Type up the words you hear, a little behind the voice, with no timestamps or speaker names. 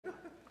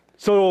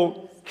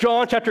So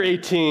John chapter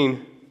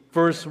 18,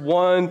 verse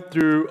 1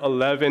 through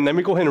 11. Let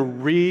me go ahead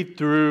and read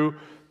through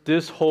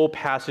this whole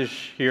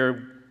passage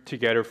here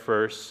together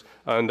first.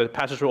 And the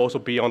passage will also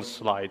be on the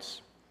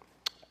slides.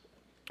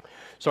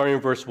 Starting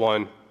in verse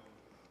 1.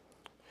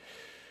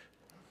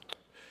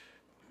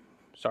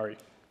 Starting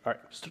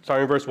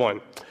in verse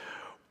 1.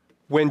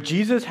 When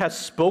Jesus had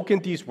spoken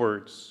these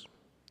words,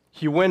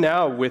 he went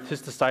out with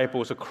his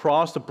disciples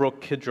across the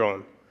brook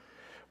Kidron,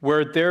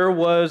 where there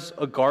was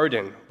a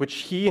garden, which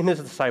he and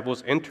his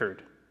disciples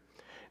entered.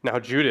 Now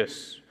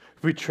Judas,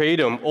 who betrayed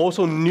him,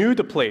 also knew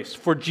the place,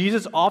 for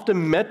Jesus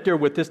often met there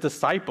with his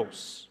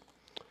disciples.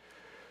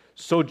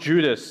 So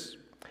Judas,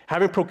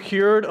 having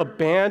procured a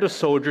band of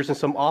soldiers and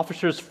some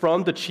officers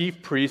from the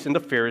chief priests and the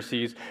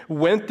Pharisees,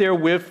 went there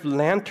with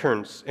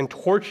lanterns and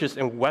torches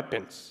and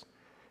weapons.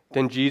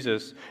 Then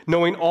Jesus,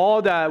 knowing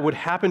all that would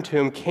happen to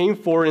him, came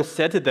forward and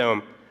said to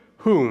them,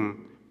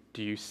 "Whom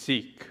do you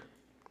seek?"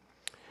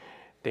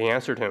 They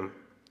answered him,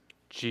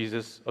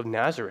 "Jesus of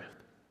Nazareth."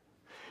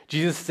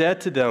 Jesus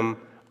said to them,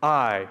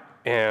 "I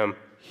am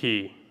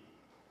he."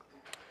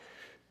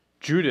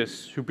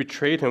 Judas, who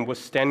betrayed him, was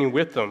standing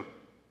with them.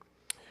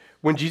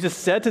 When Jesus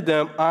said to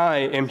them, "I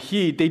am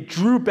he," they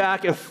drew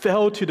back and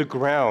fell to the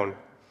ground.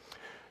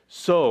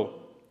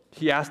 So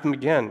he asked them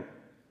again,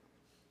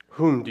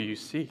 "Whom do you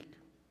seek?"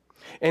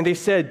 And they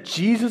said,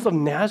 "Jesus of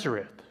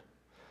Nazareth."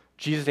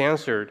 Jesus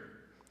answered,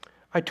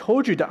 "I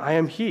told you that I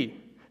am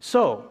he.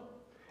 So,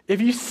 if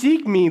you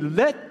seek me,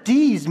 let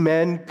these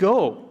men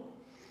go."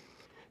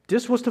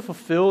 This was to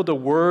fulfill the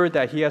word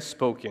that he has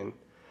spoken.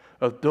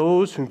 "Of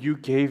those whom you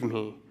gave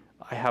me,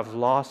 I have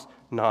lost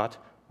not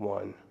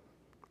one."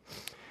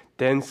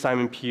 Then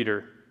Simon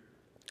Peter,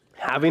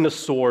 having a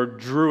sword,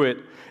 drew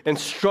it and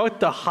struck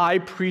the high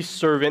priest's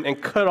servant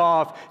and cut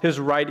off his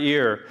right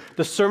ear.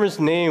 The servant's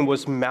name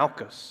was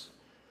Malchus.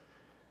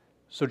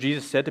 So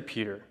Jesus said to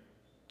Peter,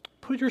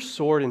 "Put your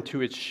sword into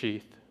its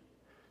sheath.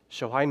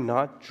 Shall I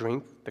not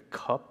drink the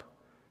cup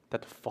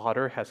that the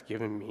Father has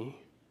given me?"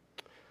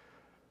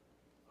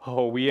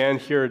 Oh, we end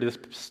here this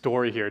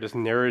story here, this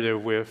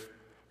narrative with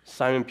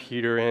Simon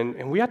Peter,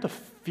 and we have to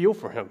feel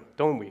for him,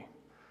 don't we?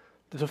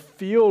 To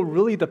feel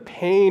really the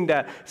pain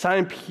that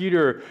Simon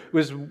Peter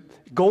was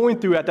going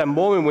through at that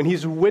moment when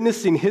he's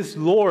witnessing his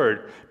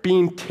Lord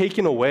being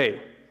taken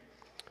away.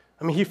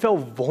 I mean, he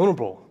felt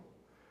vulnerable.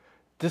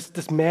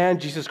 This man,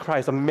 Jesus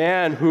Christ, a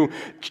man who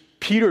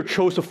Peter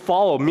chose to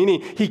follow,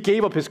 meaning he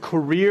gave up his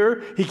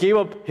career, he gave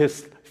up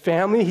his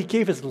family, he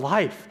gave his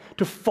life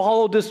to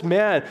follow this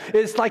man.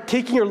 It's like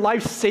taking your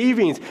life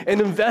savings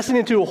and investing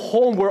into a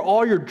home where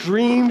all your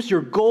dreams,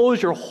 your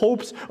goals, your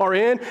hopes are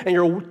in,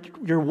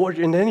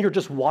 and then you're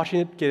just watching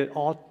it get it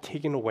all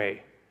taken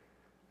away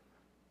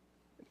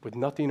with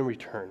nothing in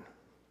return.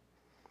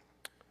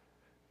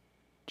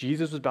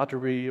 Jesus was about to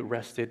be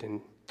arrested, and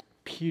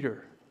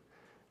Peter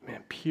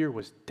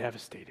was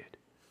devastated.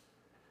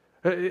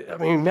 I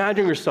mean,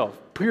 imagine yourself.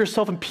 Put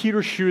yourself in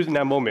Peter's shoes in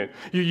that moment.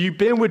 You've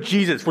been with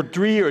Jesus for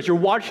 3 years. You're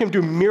watching him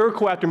do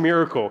miracle after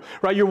miracle,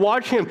 right? You're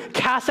watching him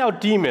cast out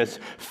demons,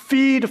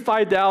 feed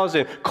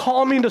 5,000,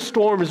 calming the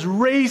storms,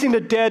 raising the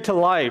dead to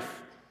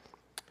life.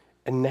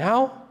 And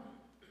now,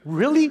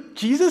 really,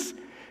 Jesus,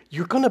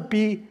 you're going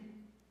to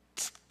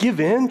give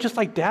in just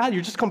like that?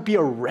 You're just going to be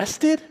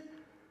arrested?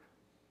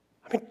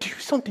 I mean, do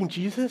something,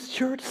 Jesus.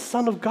 You're the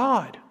Son of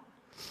God.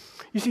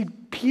 You see,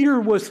 Peter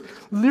was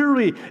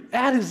literally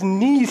at his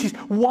knees. He's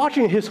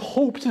watching his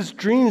hopes, his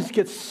dreams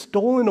get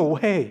stolen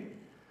away.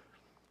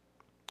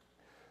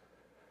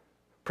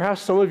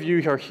 Perhaps some of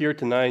you are here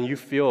tonight and you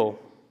feel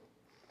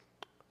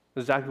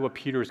exactly what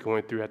Peter is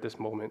going through at this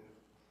moment.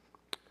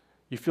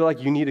 You feel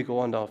like you need to go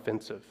on the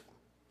offensive,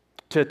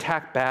 to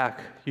attack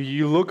back.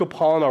 You look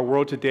upon our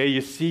world today,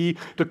 you see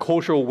the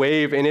cultural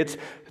wave, and it's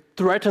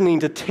threatening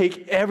to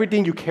take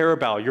everything you care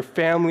about, your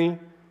family,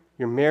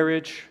 your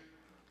marriage,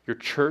 your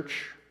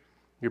church,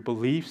 your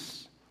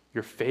beliefs,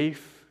 your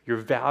faith, your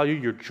value,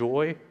 your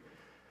joy,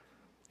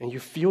 and you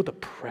feel the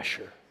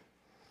pressure.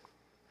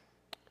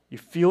 You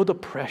feel the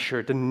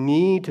pressure, the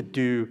need to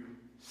do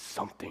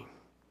something.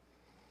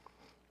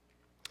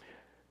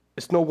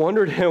 It's no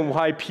wonder then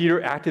why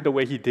Peter acted the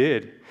way he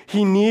did.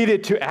 He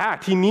needed to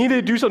act. He needed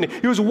to do something.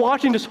 He was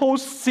watching this whole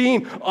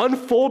scene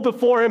unfold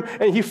before him,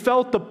 and he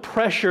felt the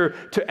pressure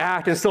to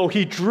act, and so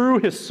he drew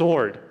his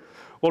sword.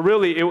 Well,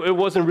 really, it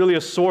wasn't really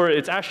a sword.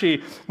 It's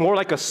actually more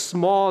like a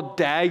small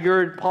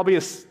dagger, probably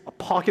a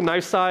pocket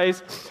knife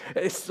size.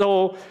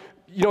 So,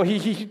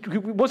 he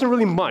wasn't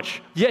really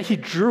much. Yet he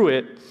drew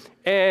it,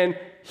 and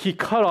he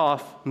cut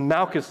off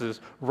Malchus's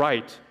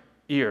right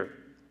ear.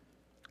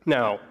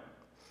 Now,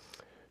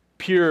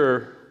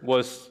 Peter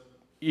was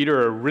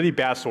either a really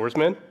bad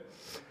swordsman,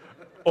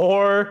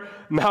 or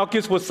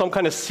Malchus was some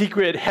kind of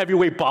secret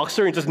heavyweight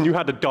boxer and just knew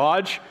how to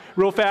dodge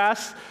real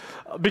fast.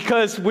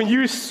 Because when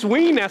you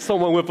swing at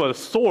someone with a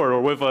sword or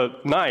with a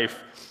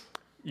knife,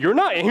 you're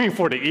not aiming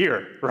for the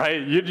ear,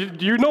 right?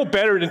 You know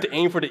better than to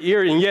aim for the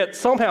ear, and yet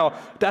somehow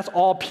that's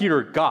all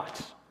Peter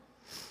got.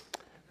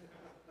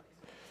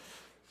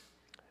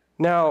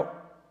 Now,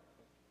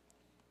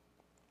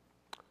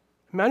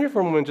 Imagine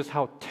for a moment just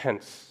how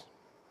tense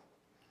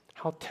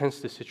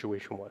this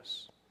situation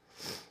was.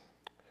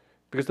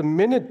 Because the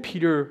minute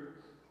Peter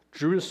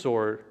drew the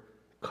sword,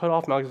 cut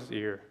off Malchus'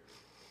 ear,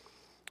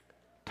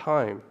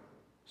 time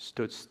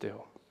stood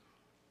still.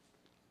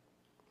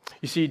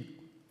 You see,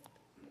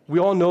 we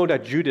all know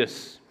that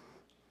Judas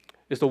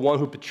is the one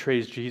who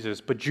betrays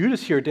Jesus, but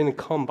Judas here didn't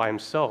come by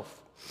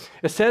himself.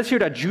 It says here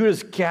that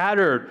Judas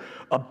gathered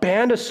a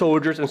band of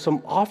soldiers and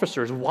some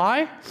officers.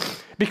 Why?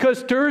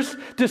 Because there's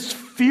this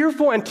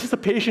fearful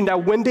anticipation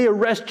that when they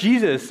arrest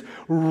Jesus,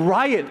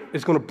 riot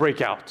is going to break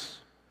out.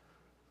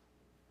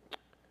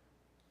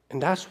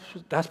 And that's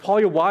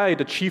probably why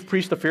the chief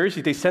priests, the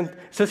Pharisees, they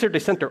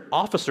sent their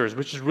officers,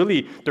 which is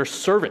really their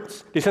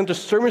servants. They sent their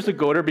servants to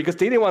go there because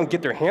they didn't want to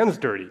get their hands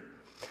dirty.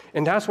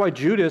 And that's why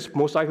Judas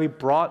most likely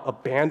brought a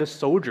band of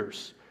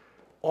soldiers,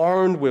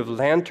 armed with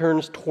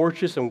lanterns,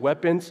 torches, and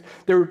weapons.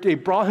 They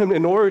brought him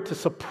in order to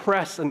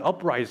suppress an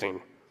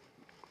uprising.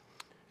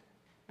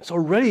 So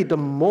already the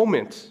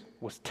moment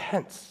was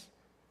tense.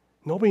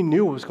 Nobody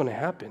knew what was going to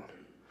happen.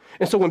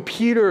 And so when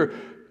Peter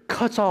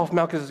cuts off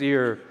Malchus'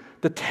 ear,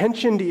 the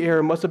tension in the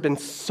air must have been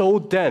so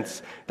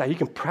dense that you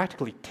can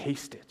practically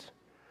taste it.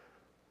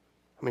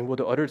 I mean, will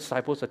the other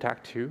disciples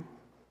attack too?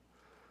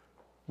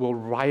 Will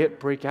riot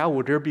break out?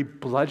 Will there be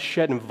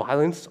bloodshed and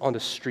violence on the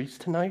streets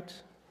tonight?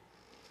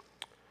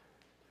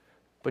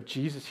 But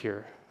Jesus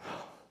here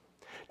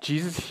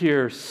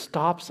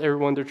stops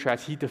everyone in their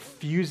tracks. He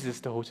diffuses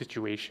the whole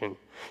situation.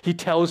 He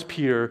tells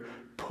Peter,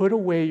 put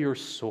away your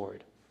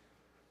sword.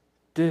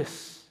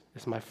 This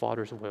is my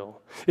Father's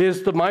will. It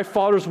is my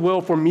Father's will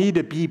for me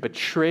to be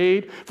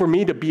betrayed, for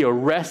me to be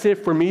arrested,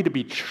 for me to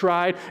be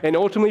tried, and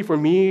ultimately for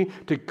me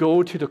to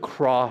go to the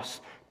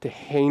cross to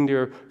hang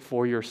there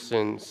for your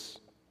sins.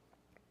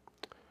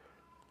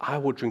 I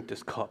will drink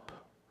this cup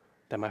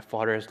that my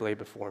Father has laid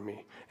before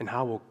me, and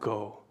I will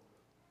go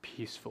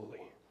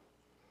peacefully.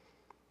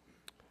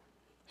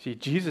 See,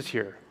 Jesus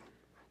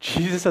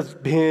has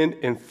been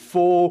in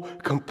full,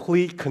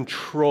 complete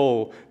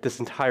control this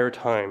entire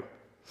time.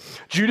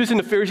 Judas and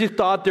the Pharisees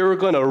thought they were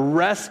going to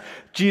arrest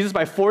Jesus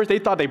by force. They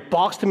thought they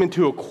boxed him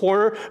into a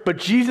corner, but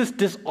Jesus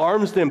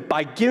disarms them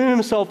by giving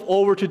himself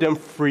over to them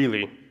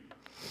freely.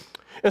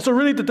 And so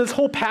really what this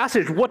whole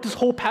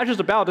passage is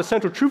about, the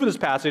central truth of this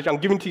passage, I'm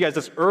giving to you guys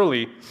this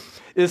early,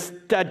 is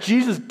that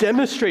Jesus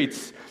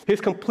demonstrates his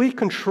complete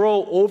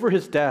control over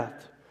his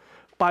death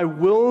by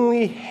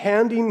willingly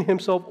handing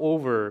himself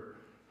over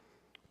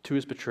to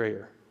his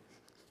betrayer.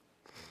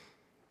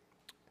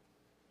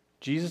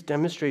 Jesus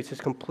demonstrates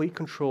his complete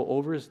control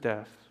over his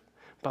death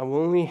by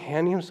willingly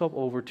handing himself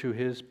over to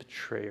his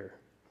betrayer.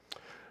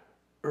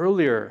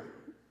 Earlier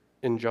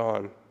in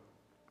John,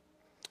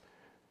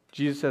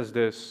 Jesus says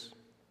this.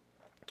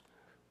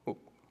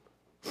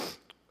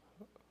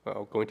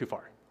 Going too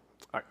far.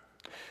 All right.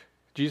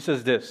 Jesus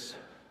says this.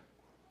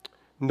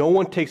 No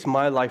one takes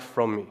my life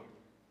from me,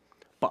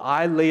 but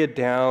I lay it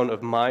down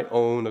of my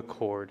own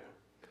accord.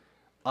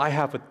 I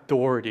have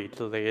authority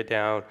to lay it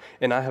down,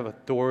 and I have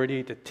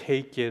authority to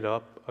take it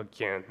up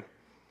again.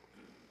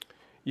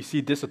 You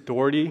see, this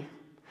authority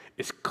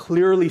is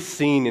clearly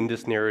seen in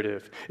this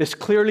narrative. It's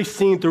clearly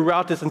seen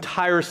throughout this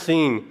entire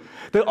scene.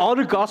 The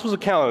other Gospels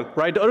account,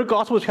 right? The other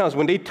Gospels accounts,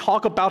 when they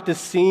talk about this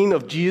scene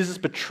of Jesus'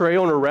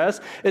 betrayal and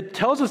arrest, it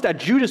tells us that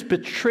Judas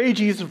betrayed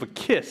Jesus with a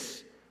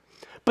kiss.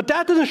 But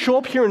that doesn't show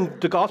up here in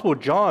the Gospel of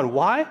John.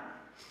 Why?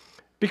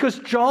 Because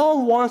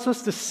John wants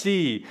us to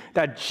see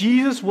that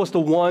Jesus was the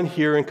one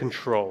here in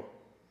control.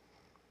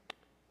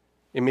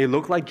 It may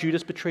look like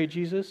Judas betrayed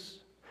Jesus,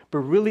 but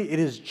really it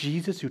is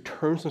Jesus who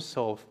turns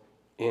himself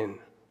in.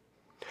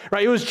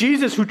 Right? It was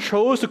Jesus who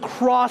chose to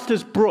cross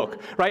this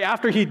brook. Right?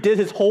 After he did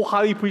his whole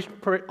high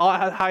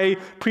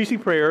priestly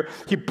prayer,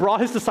 he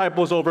brought his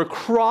disciples over,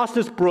 crossed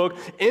this brook,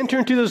 entered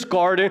into this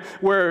garden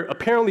where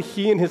apparently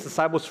he and his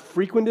disciples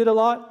frequented a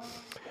lot.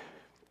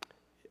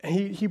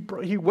 And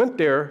he went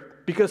there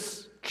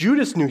because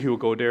Judas knew he would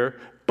go there,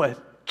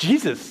 but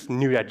Jesus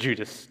knew that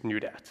Judas knew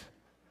that.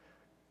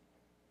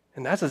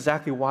 And that's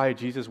exactly why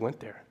Jesus went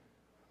there.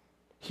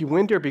 He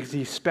went there because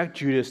he expected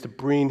Judas to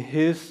bring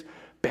his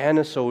band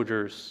of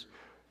soldiers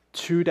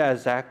to that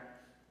exact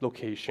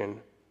location.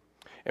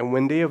 And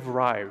when they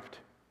arrived,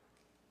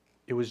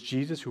 it was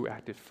Jesus who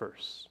acted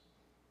first.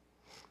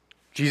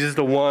 Jesus is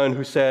the one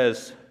who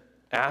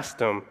asked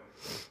them,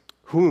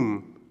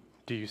 whom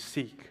do you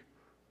seek?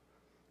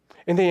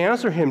 And they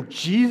answer him,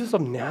 Jesus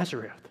of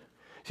Nazareth.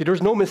 See,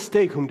 there's no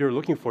mistake whom they're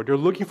looking for. They're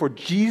looking for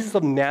Jesus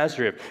of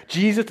Nazareth,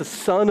 Jesus, the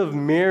son of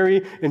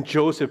Mary and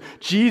Joseph,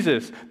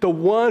 Jesus, the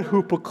one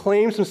who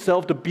proclaims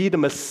himself to be the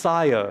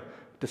Messiah,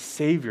 the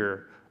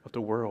Savior of the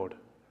world.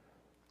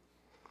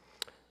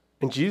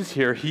 And Jesus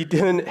here, he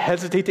didn't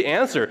hesitate to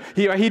answer.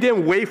 He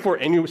didn't wait for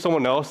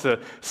someone else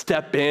to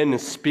step in and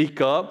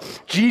speak up.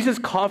 Jesus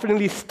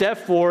confidently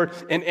stepped forward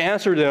and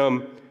answered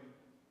them.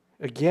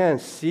 Again,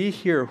 see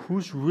here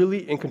who's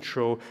really in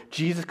control.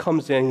 Jesus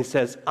comes in, he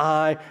says,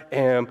 I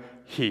am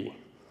he.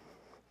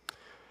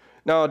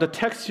 Now, the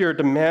text here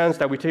demands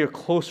that we take a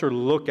closer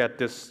look at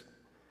this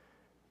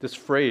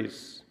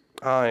phrase,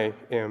 I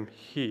am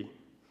he.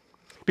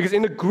 Because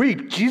in the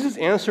Greek, Jesus'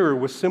 answer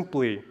was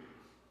simply,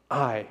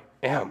 I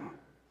am.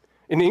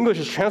 In the English,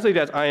 it's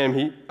translated as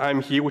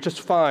I'm he, which is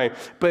fine.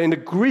 But in the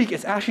Greek,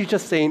 it's actually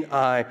just saying,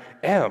 I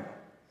am.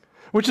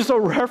 Which is a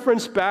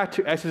reference back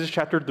to Exodus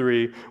chapter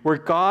 3, where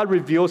God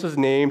reveals his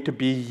name to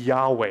be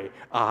Yahweh,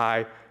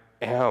 I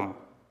am.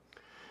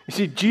 You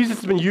see, Jesus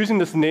has been using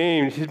this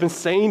name, he's been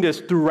saying this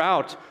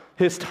throughout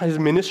his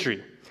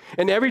ministry.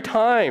 And every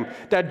time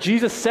that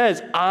Jesus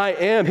says, I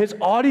am, his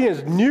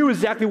audience knew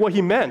exactly what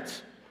he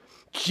meant.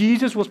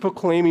 Jesus was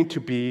proclaiming to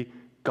be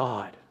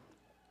God.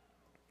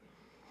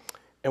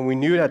 And we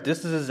knew that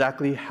this is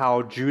exactly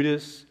how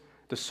Judas,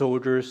 the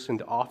soldiers, and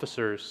the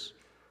officers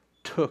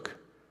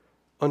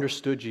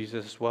understood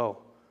Jesus as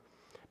well.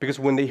 Because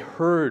when they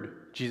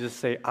heard Jesus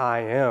say, I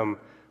am,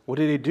 what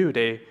did they do?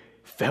 They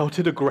fell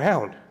to the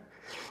ground.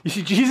 You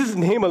see, Jesus'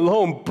 name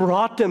alone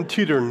brought them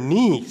to their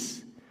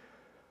knees.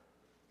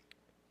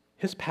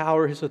 His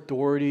power, his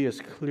authority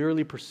is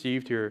clearly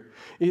perceived here.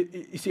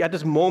 You see, at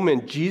this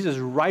moment, Jesus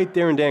right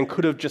there and then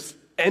could have just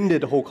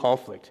ended the whole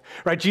conflict.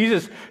 Right?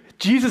 Jesus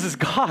is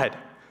God.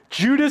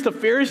 Judas, the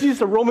Pharisees,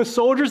 the Roman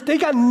soldiers, they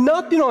got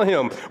nothing on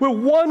him. With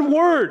one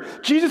word,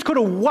 Jesus could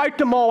have wiped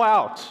them all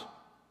out.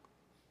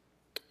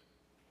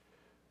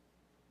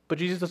 But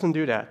Jesus doesn't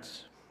do that.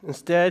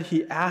 Instead,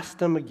 he asked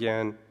them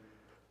again,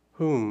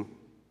 whom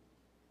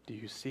do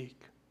you seek?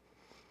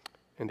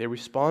 And they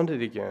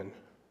responded again,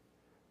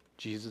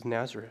 Jesus of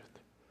Nazareth.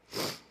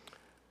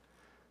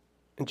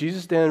 And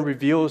Jesus then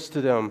reveals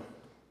to them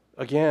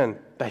again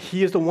that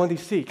he is the one they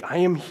seek. I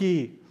am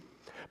he.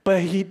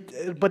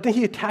 But then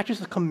he attaches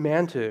a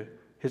command to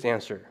his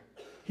answer.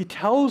 He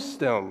tells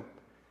them,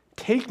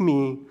 take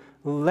me,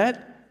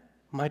 let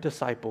my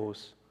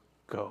disciples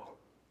go.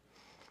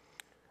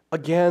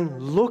 Again,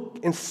 look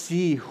and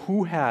see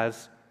who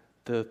has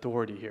the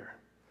authority here.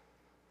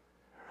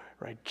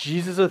 Right?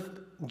 Jesus,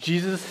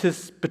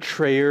 his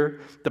betrayer,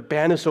 the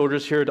band of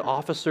soldiers here, the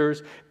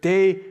officers,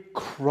 they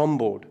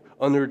crumbled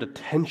under the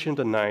tension of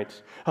the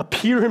night.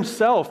 Peter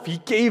himself, he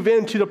gave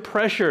in to the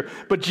pressure.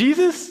 But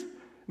Jesus,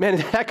 man,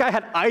 that guy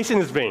had ice in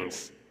his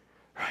veins,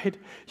 right?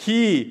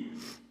 He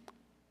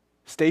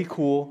stayed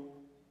cool.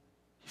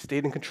 He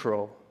stayed in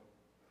control.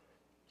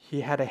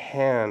 He had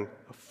a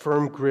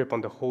firm grip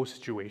on the whole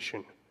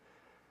situation.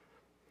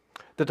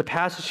 That the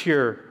passage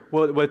here,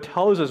 what it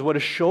tells us, what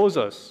it shows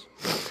us,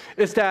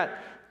 is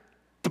that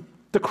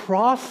the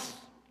cross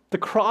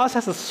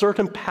has a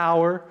certain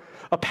power,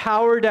 a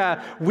power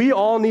that we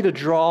all need to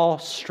draw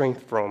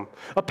strength from.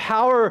 A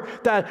power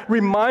that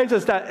reminds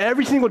us that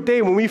every single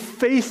day when we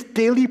face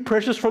daily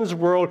pressures from this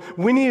world,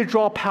 we need to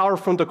draw power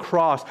from the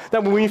cross.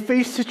 That when we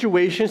face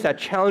situations that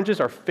challenges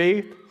our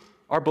faith,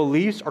 our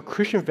beliefs, our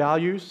Christian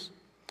values,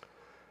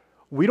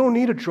 we don't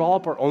need to draw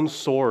up our own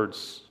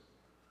swords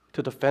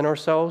to defend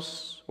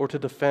ourselves or to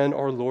defend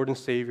our Lord and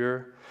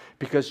Savior,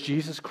 because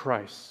Jesus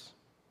Christ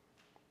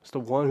is the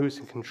one who's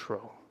in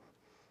control.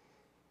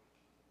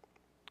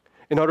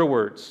 In other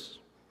words,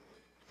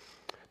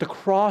 the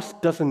cross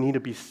doesn't need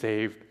to be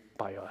saved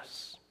by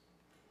us.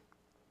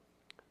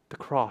 The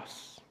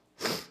cross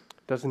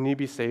doesn't need to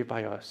be saved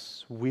by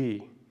us.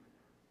 We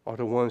are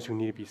the ones who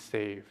need to be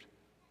saved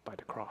by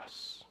the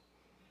cross.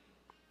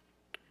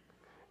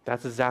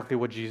 That's exactly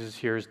what Jesus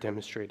here is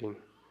demonstrating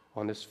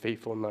on this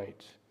fateful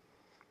night.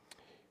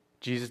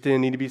 Jesus didn't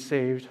need to be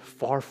saved.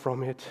 Far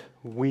from it.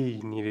 We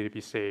needed to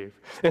be saved.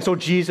 And so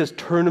Jesus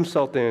turned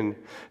himself in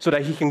so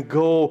that he can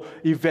go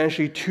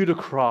eventually to the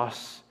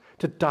cross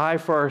to die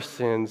for our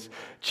sins.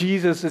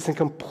 Jesus is in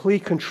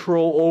complete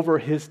control over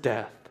his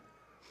death.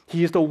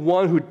 He is the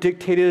one who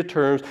dictated the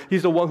terms.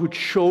 He's the one who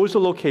chose the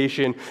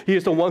location. He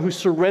is the one who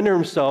surrendered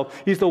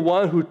himself. He's the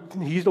one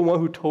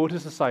who told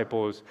his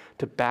disciples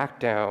to back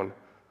down.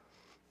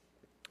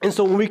 And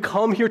so when we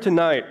come here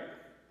tonight,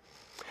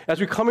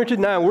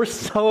 we're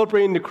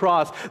celebrating the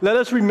cross. Let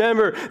us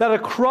remember that a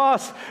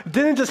cross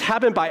didn't just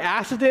happen by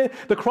accident.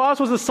 The cross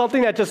wasn't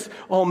something that just,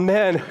 oh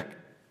man,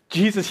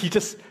 Jesus,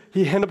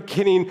 he ended up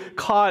getting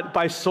caught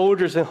by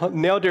soldiers and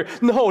nailed there.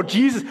 No,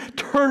 Jesus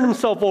turned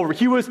himself over.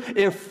 He was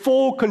in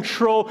full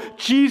control.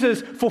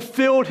 Jesus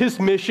fulfilled his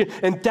mission,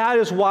 and that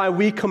is why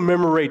we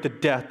commemorate the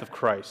death of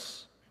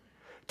Christ.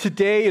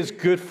 Today is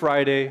Good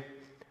Friday,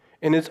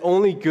 and it's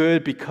only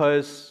good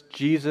because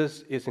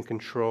Jesus is in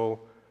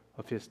control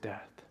of his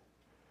death.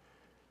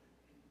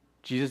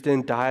 Jesus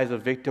didn't die as a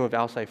victim of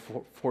outside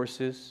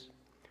forces.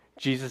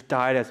 Jesus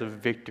died as a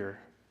victor,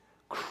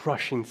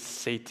 crushing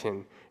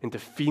Satan and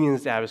defeating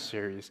his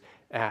adversaries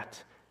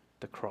at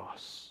the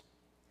cross.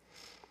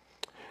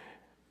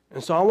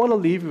 And so I want to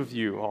leave with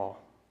you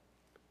all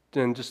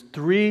then just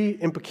 3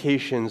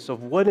 implications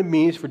of what it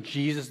means for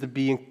Jesus to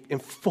be in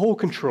full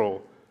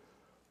control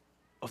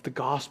of the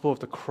gospel, of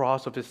the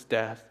cross, of his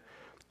death.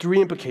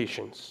 3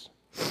 implications.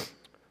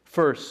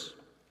 First,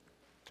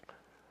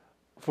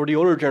 for the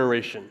older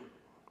generation,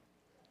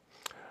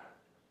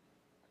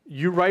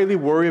 you rightly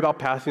worry about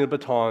passing the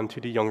baton to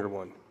the younger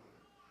one.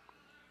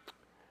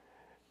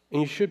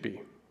 And you should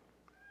be.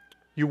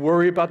 You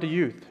worry about the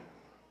youth.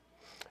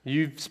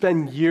 You've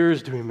spent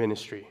years doing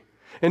ministry.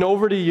 And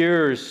over the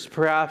years,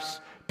 perhaps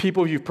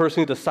people you've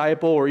personally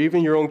discipled or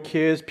even your own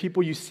kids,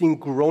 people you've seen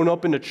grown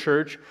up in the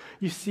church,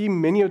 you see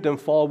many of them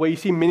fall away. You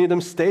see many of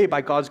them stay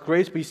by God's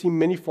grace, but you see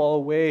many fall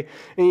away.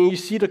 And you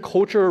see the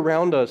culture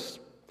around us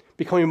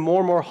becoming more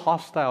and more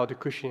hostile to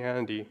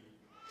Christianity.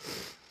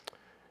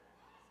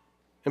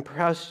 And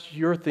perhaps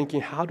you're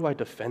thinking, how do I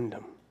defend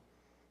them?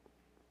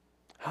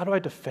 How do I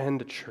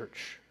defend the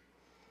church?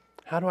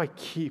 How do I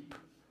keep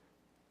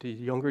the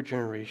younger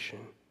generation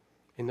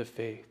in the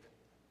faith?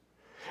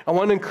 I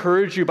want to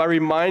encourage you by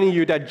reminding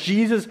you that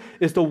Jesus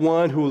is the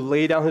one who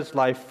laid down his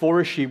life for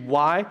his sheep.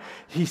 Why?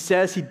 He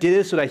says he did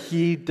it so that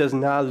he does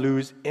not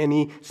lose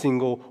any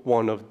single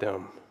one of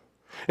them.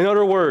 In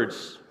other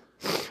words,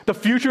 the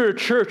future of the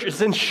church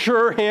is in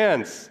sure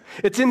hands.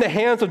 It's in the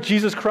hands of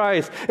Jesus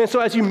Christ. And so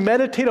as you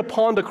meditate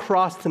upon the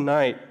cross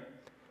tonight,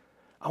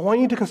 I want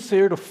you to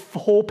consider the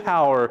full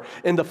power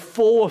and the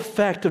full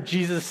effect of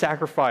Jesus'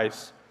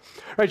 sacrifice.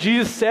 Right,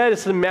 Jesus said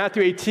this in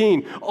Matthew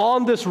 18,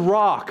 "On this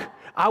rock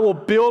I will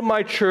build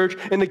my church,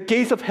 and the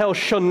gates of hell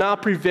shall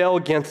not prevail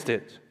against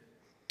it."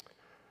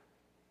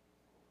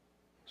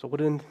 So what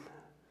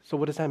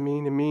does that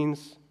mean? It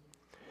means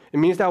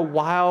that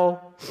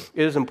while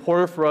it is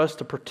important for us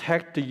to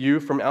protect the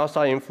youth from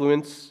outside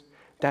influence,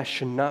 that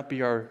should not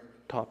be our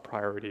top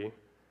priority.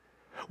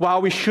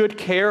 While we should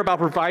care about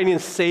providing a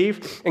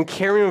safe and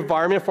caring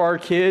environment for our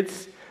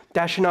kids,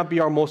 that should not be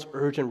our most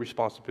urgent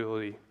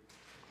responsibility.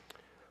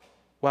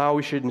 While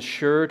we should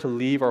ensure to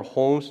leave our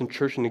homes and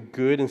church in a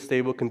good and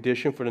stable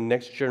condition for the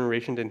next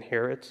generation to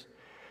inherit,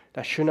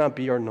 that should not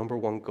be our number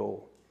one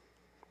goal.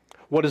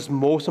 What is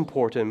most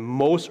important,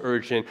 most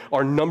urgent,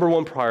 our number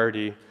one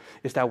priority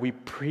is that we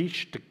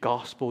preach the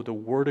gospel, the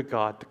word of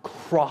God, the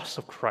cross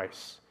of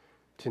Christ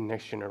to the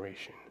next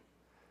generation.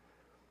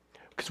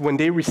 Because when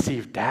they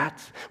receive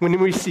that, when they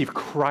receive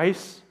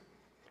Christ,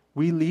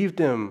 we leave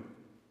them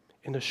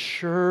in the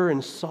sure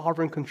and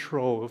sovereign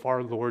control of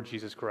our Lord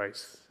Jesus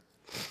Christ.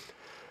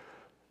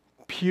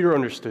 Peter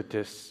understood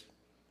this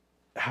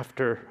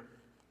after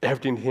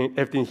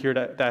everything here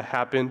that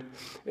happened.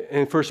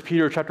 In 1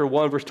 Peter chapter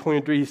 1, verse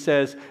 23, he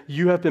says,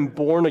 "You have been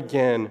born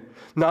again,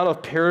 not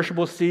of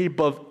perishable seed,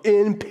 but of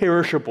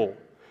imperishable."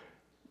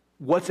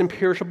 What's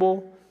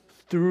imperishable?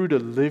 Through the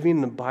living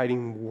and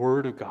abiding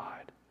Word of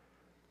God.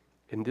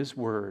 And this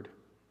Word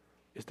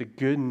is the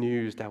good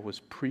news that was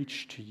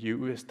preached to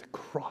you. It's the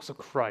cross of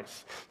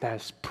Christ that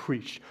is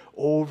preached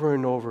over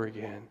and over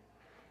again.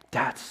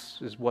 That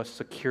is what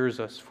secures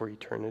us for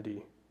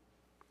eternity.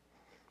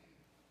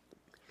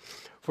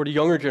 For the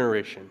younger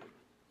generation,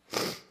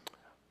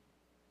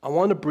 I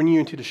want to bring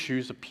you into the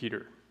shoes of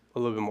Peter a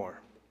little bit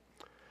more.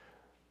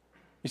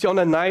 You see, on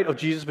the night of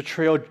Jesus'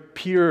 betrayal,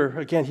 Peter,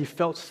 again, he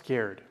felt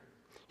scared.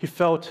 He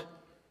felt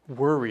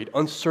worried,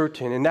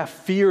 uncertain, and that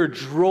fear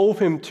drove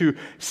him to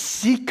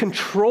seek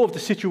control of the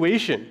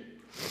situation.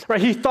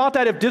 Right? He thought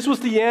that if this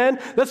was the end,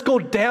 let's go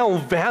down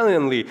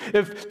valiantly.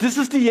 If this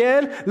is the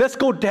end, let's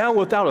go down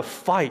without a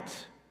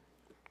fight.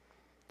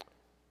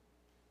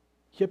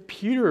 Yet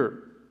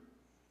Peter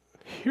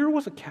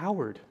was a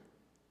coward.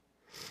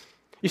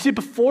 You see,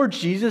 before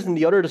Jesus and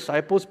the other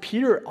disciples,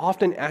 Peter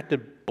often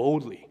acted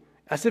boldly,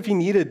 as if he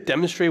needed to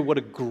demonstrate what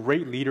a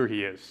great leader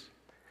he is.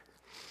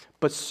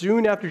 But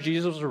soon after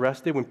Jesus was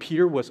arrested, when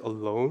Peter was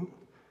alone,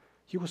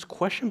 he was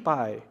questioned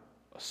by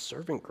a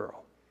servant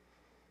girl,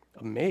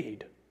 a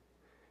maid.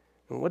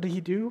 And what did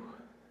he do?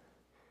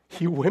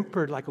 He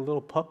whimpered like a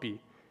little puppy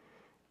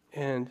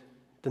and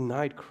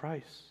denied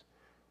Christ.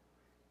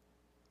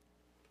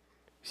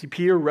 See,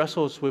 Peter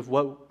wrestles with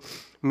what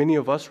many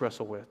of us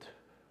wrestle with.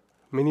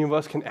 Many of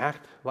us can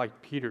act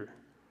like Peter.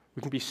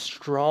 We can be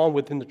strong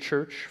within the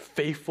church,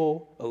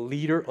 faithful, a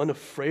leader,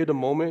 unafraid of the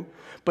moment.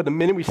 But the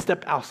minute we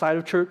step outside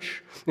of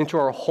church, into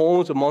our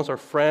homes, amongst our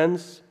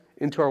friends,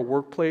 into our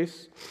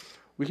workplace,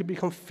 we can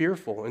become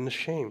fearful and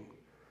ashamed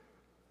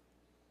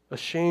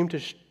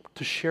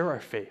to share our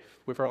faith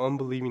with our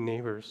unbelieving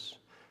neighbors.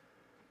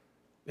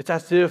 It's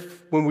as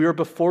if when we are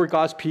before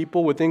God's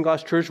people, within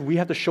God's church, we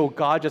have to show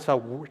God just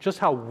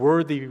how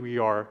worthy we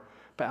are.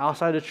 But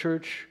outside the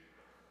church,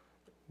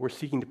 we're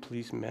seeking to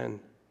please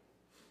men.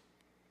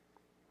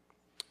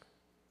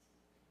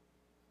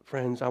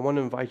 Friends, I want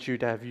to invite you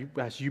that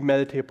as you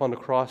meditate upon the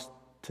cross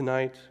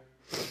tonight,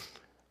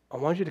 I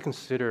want you to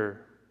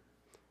consider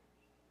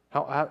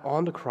how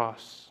on the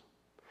cross,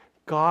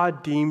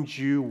 God deemed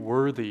you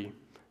worthy,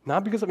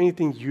 not because of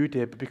anything you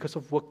did, but because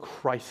of what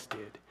Christ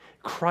did.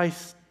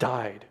 Christ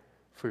died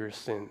for your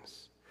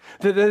sins.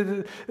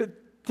 There's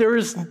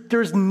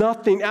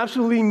nothing,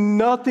 absolutely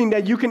nothing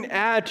that you can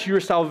add to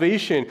your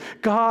salvation.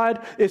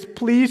 God is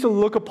pleased to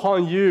look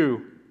upon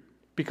you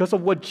because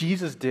of what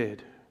Jesus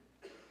did.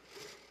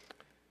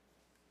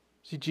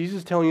 See, Jesus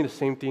is telling you the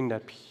same thing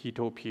that he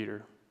told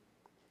Peter.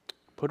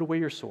 Put away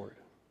your sword.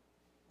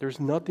 There's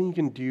nothing you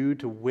can do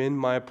to win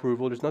my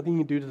approval. There's nothing you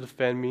can do to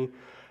defend me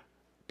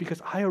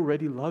because I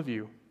already love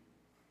you.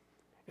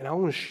 And I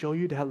want to show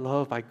you that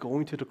love by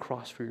going to the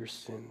cross for your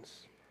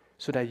sins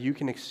so that you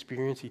can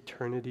experience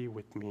eternity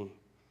with me.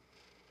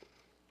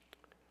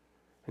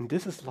 And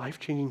this is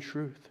life-changing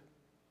truth.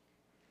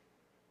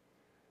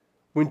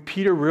 When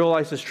Peter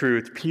realized this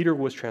truth, Peter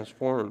was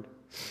transformed.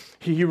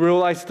 He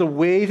realized the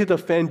way to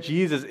defend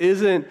Jesus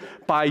isn't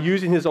by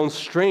using his own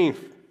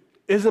strength,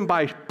 isn't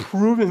by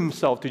proving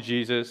himself to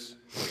Jesus.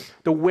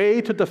 The way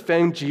to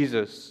defend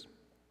Jesus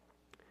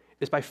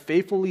is by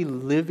faithfully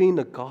living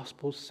a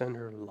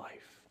gospel-centered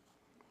life.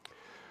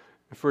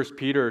 In 1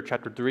 Peter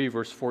chapter 3,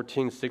 verse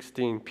 14,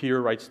 16,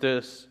 Peter writes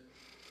this: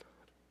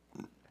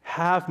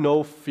 have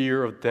no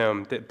fear of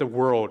them, the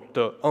world,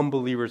 the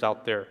unbelievers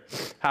out there.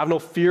 Have no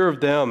fear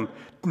of them.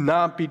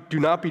 Do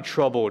not be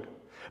troubled.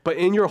 But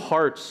in your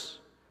hearts,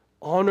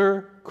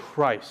 honor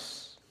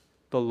Christ,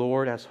 the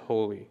Lord, as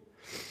holy.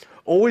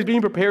 Always being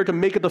prepared to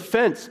make a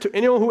defense to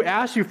anyone who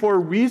asks you for a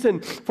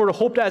reason for the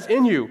hope that is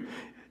in you.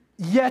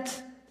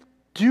 Yet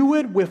do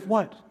it with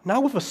what?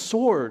 Not with a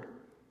sword,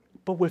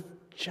 but with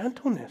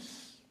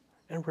gentleness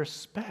and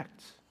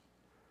respect.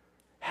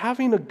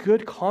 Having a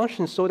good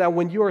conscience so that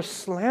when you are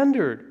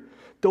slandered,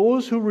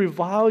 those who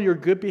revile your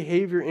good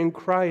behavior in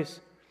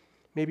Christ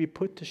may be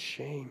put to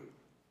shame.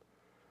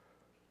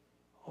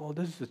 Oh,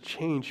 this is a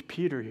change,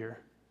 Peter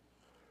here.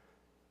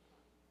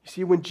 You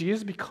see, when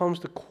Jesus becomes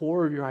the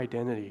core of your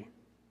identity,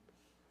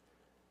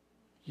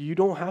 you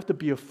don't have to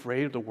be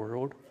afraid of the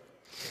world,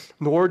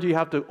 nor do you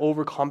have to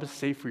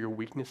overcompensate for your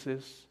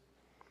weaknesses.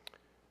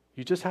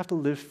 You just have to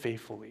live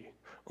faithfully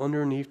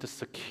underneath the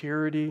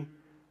security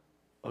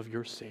of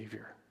your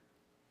Savior.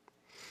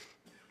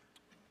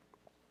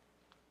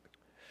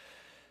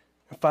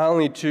 And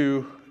finally,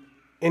 to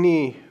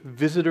any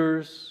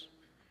visitors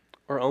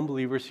or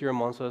unbelievers here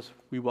amongst us,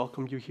 we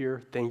welcome you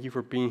here. Thank you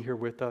for being here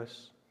with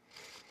us.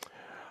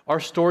 Our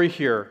story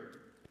here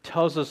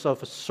tells us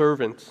of a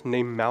servant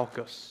named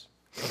Malchus.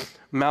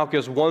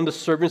 Malchus, one of the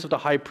servants of the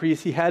high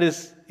priest, he had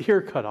his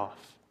ear cut off.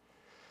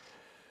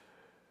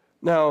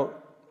 Now,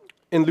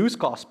 in Luke's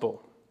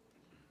gospel,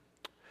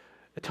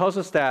 it tells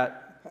us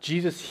that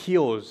Jesus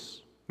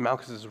heals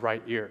Malchus'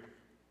 right ear.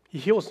 He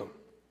heals him.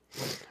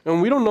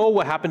 And we don't know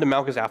what happened to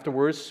Malchus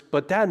afterwards,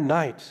 but that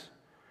night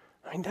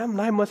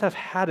must have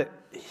had a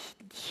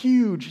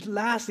huge,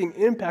 lasting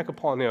impact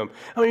upon him.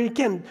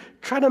 Again,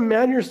 try to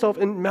imagine yourself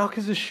in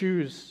Malchus'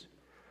 shoes.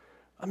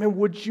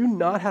 Would you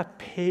not have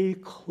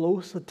paid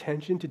close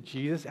attention to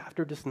Jesus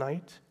after this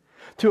night?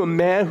 To a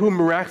man who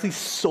miraculously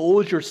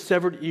sewed your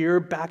severed ear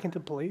back into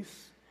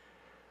place?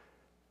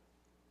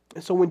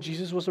 And so when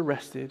Jesus was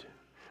arrested,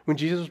 when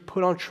Jesus was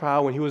put on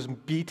trial, when he was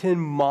beaten,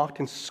 mocked,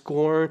 and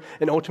scorned,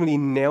 and ultimately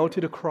nailed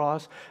to the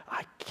cross,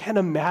 I can't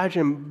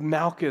imagine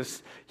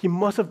Malchus. He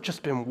must have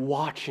just been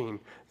watching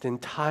the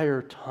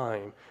entire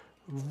time,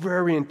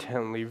 very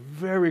intently,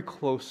 very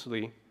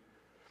closely.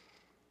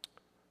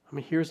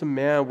 Here's a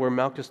man where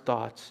Malchus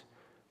thought,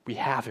 we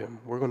have him,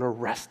 we're going to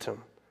arrest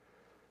him.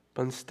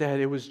 But instead,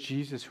 it was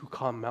Jesus who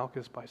caught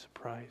Malchus by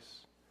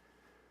surprise.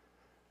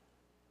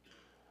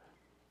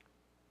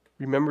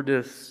 Remember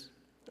this,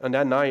 on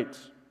the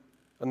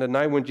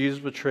night when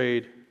Jesus was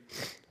betrayed,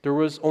 there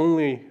was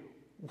only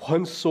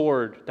one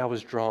sword that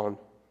was drawn,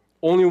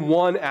 only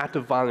one act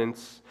of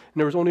violence, and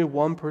there was only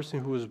one person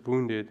who was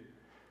wounded.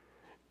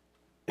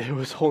 It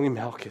was only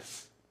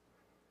Malchus.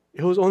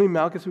 It was only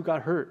Malchus who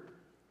got hurt.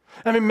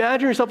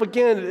 Imagine yourself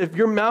again, if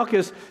you're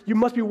Malchus, you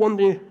must be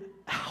wondering,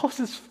 how is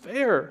this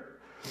fair?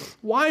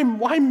 Why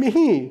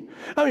me?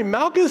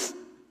 Malchus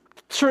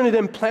certainly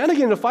didn't plan to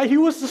get in a fight. He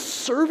was the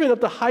servant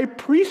of the high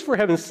priest, for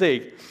heaven's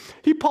sake.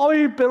 He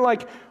probably been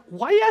like,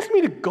 why you ask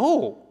me to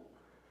go?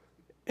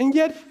 And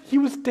yet he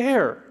was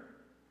there.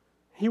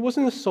 He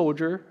wasn't a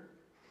soldier.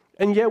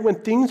 And yet when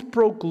things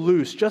broke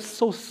loose just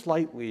so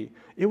slightly,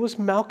 it was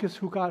Malchus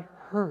who got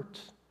hurt.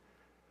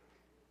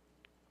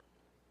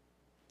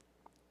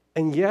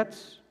 And yet,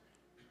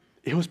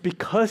 it was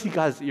because he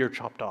got his ear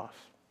chopped off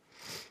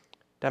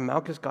that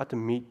Malchus got to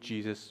meet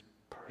Jesus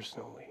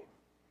personally.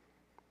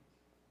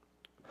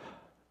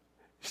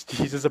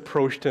 Jesus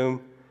approached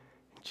him.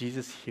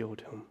 Jesus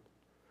healed him.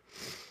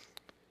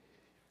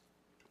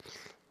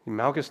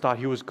 Malchus thought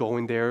he was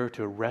going there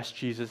to arrest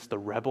Jesus, the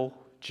rebel,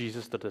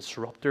 Jesus, the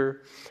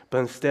disruptor. But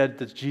instead,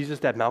 the Jesus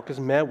that Malchus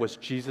met was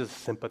Jesus, the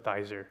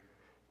sympathizer,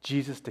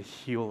 Jesus, the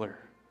healer,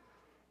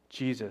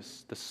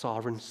 Jesus, the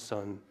sovereign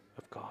Son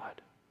of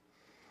God.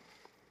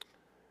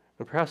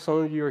 And perhaps some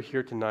of you are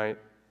here tonight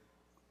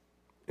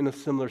in a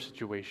similar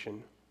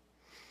situation.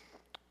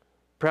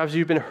 Perhaps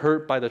you've been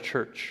hurt by the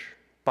church,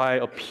 by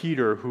a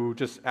Peter who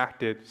just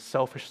acted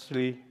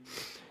selfishly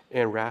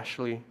and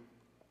rashly.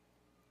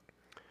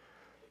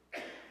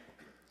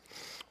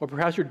 Or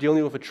perhaps you're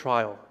dealing with a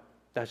trial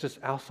that's just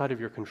outside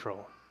of your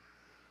control,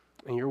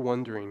 and you're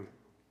wondering,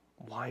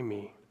 why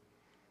me?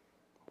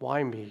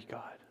 Why me,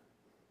 God?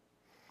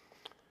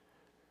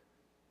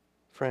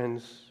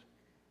 Friends,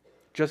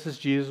 just as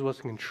Jesus was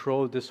in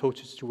control of this whole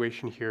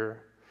situation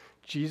here,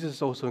 Jesus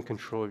is also in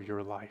control of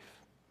your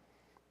life.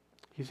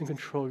 He's in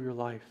control of your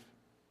life.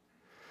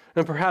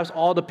 And perhaps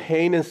all the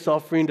pain and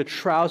suffering, the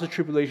trials and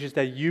tribulations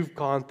that you've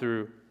gone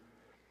through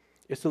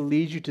is to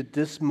lead you to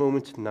this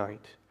moment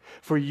tonight,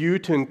 for you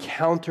to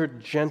encounter the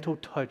gentle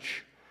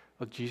touch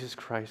of Jesus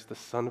Christ, the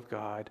Son of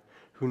God,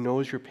 who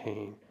knows your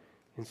pain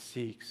and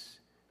seeks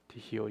to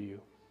heal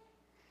you.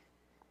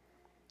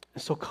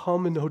 And so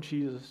come and know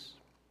Jesus.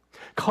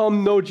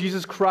 Come know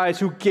Jesus Christ,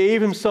 who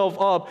gave himself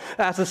up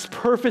as this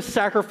perfect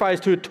sacrifice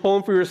to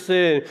atone for your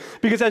sin.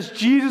 Because as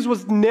Jesus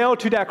was nailed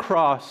to that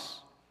cross,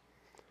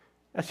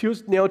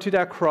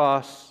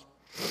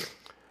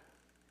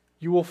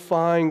 you will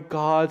find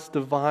God's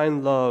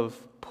divine love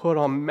put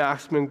on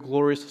maximum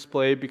glorious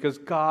display, because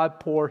God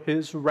poured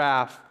his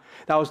wrath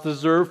that was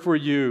deserved for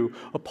you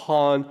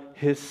upon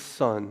his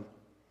Son.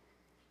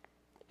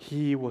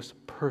 He was a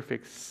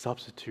perfect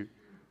substitute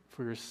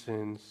for your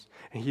sins.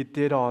 And he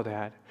did all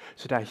that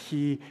so that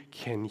he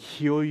can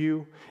heal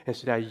you and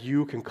so that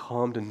you can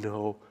come to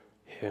know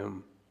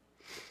him.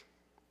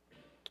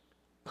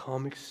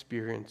 Come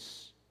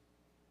experience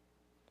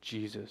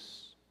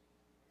Jesus,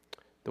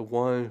 the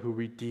one who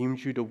redeemed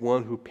you, the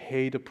one who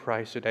paid the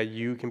price so that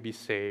you can be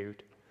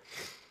saved.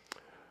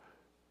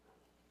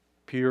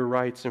 Peter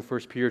writes in 1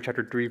 Peter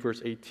chapter 3,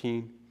 verse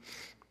 18,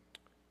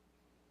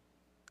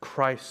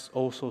 Christ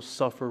also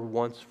suffered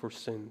once for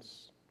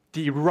sins,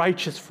 the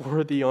righteous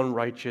for the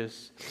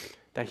unrighteous,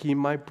 that he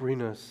might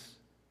bring us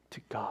to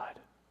God.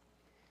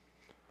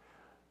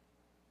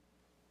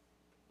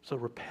 So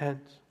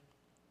repent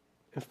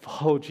and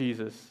follow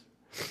Jesus.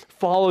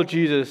 Follow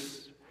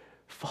Jesus.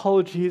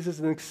 Follow Jesus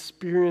and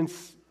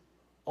experience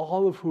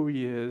all of who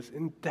he is,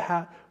 and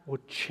that will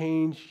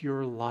change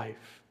your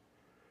life.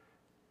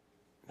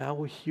 That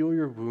will heal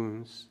your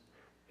wounds,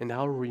 and that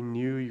will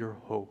renew your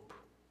hope.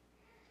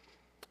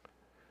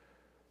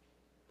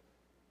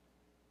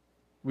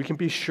 We can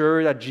be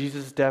sure that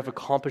Jesus' death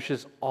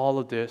accomplishes all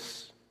of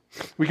this.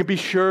 We can be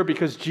sure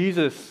because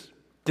Jesus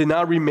did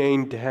not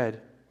remain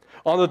dead.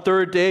 On the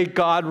third day,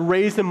 God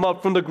raised him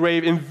up from the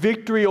grave in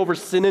victory over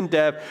sin and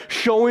death,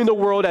 showing the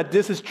world that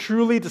this is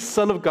truly the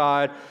Son of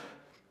God.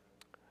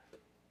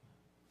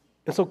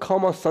 And so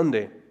come on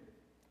Sunday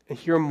and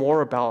hear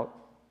more about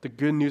the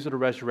good news of the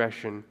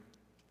resurrection.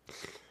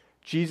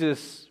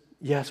 Jesus,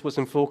 yes, was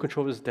in full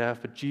control of his death,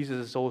 but Jesus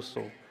is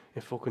also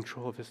in full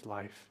control of his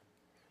life.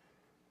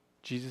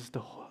 Jesus is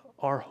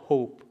our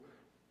hope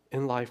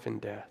in life and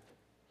death.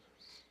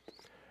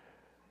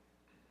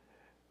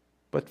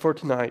 But for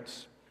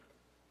tonight,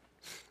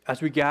 as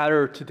we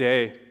gather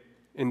today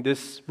in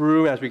this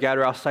room, as we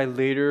gather outside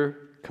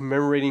later,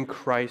 commemorating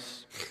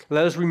Christ,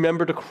 let us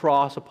remember the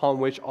cross upon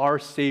which our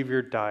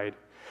Savior died.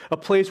 A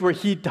place where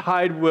he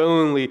died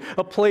willingly,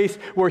 a place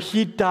where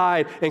he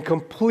died in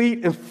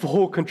complete and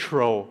full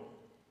control.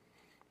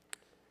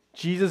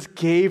 Jesus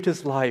gave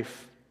his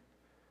life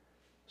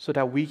so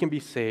that we can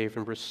be saved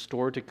and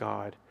restored to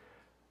God.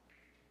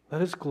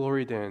 Let us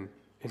glory then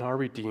in our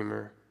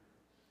Redeemer.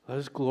 Let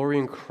us glory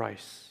in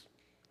Christ,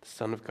 the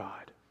Son of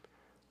God.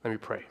 Let me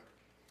pray.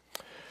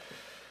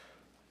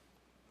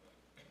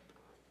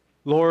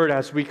 Lord,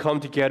 as we come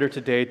together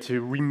today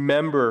to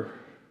remember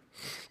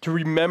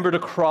the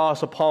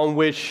cross upon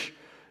which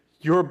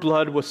your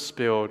blood was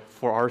spilled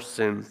for our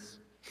sins,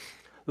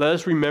 let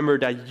us remember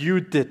that you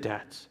did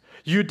that.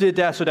 You did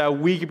that so that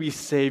we could be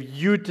saved.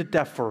 You did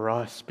that for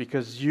us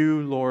because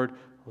you, Lord,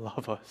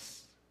 love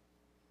us.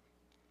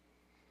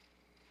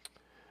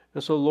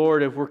 And so,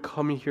 Lord, if we're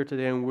coming here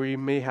today and we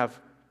may have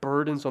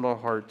burdens on our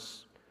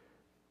hearts,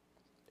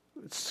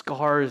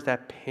 scars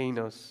that pain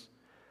us,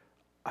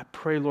 I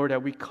pray, Lord,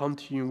 that we come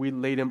to you and we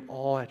lay them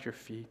all at your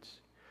feet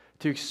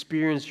to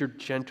experience your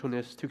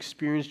gentleness, to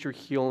experience your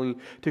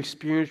healing, to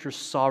experience your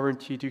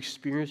sovereignty, to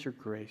experience your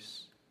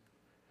grace.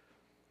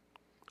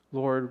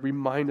 Lord,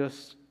 remind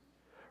us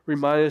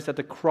that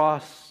the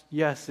cross,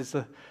 yes,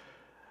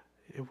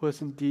 it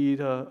was indeed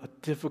a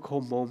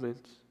difficult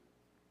moment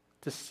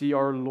to see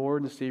our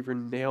Lord and Savior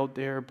nailed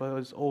there, but it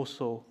was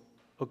also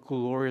a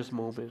glorious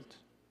moment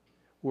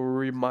where we're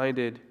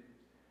reminded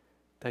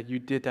that you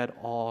did that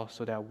all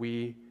so that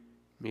we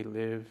may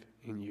live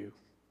in you.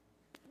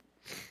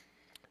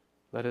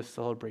 Let us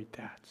celebrate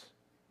that.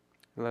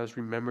 And let us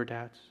remember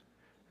that.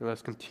 And let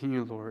us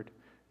continue, Lord,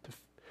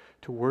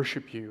 to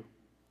worship you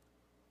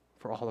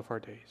for all of our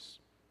days.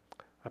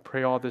 I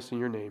pray all this in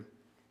your name.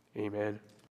 Amen.